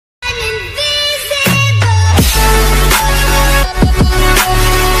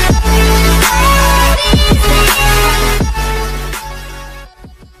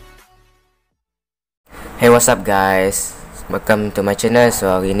what's up guys, welcome to my channel. So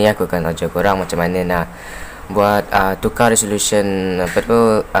hari ni aku akan ajar korang macam mana nak buat tukar resolution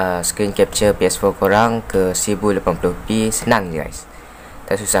screen capture ps4 korang ke 1080p. Senang je guys,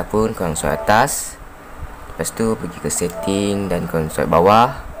 tak susah pun. Korang swipe atas, lepas tu pergi ke setting dan korang swipe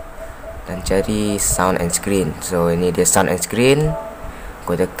bawah dan cari sound and screen. So ini dia sound and screen,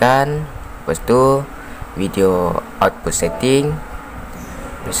 kau tekan, lepas tu video output setting,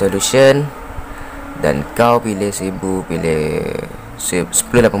 resolution, dan kau pilih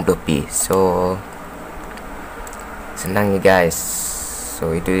 1080p. So senang ni guys. So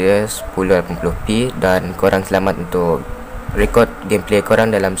itu dia 1080p dan korang selamat untuk record gameplay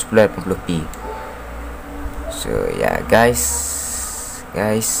korang dalam 1080p. So ya guys,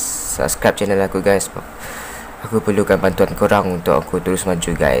 subscribe channel aku guys. Aku perlukan bantuan korang untuk aku terus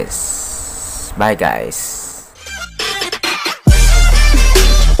maju guys. Bye guys.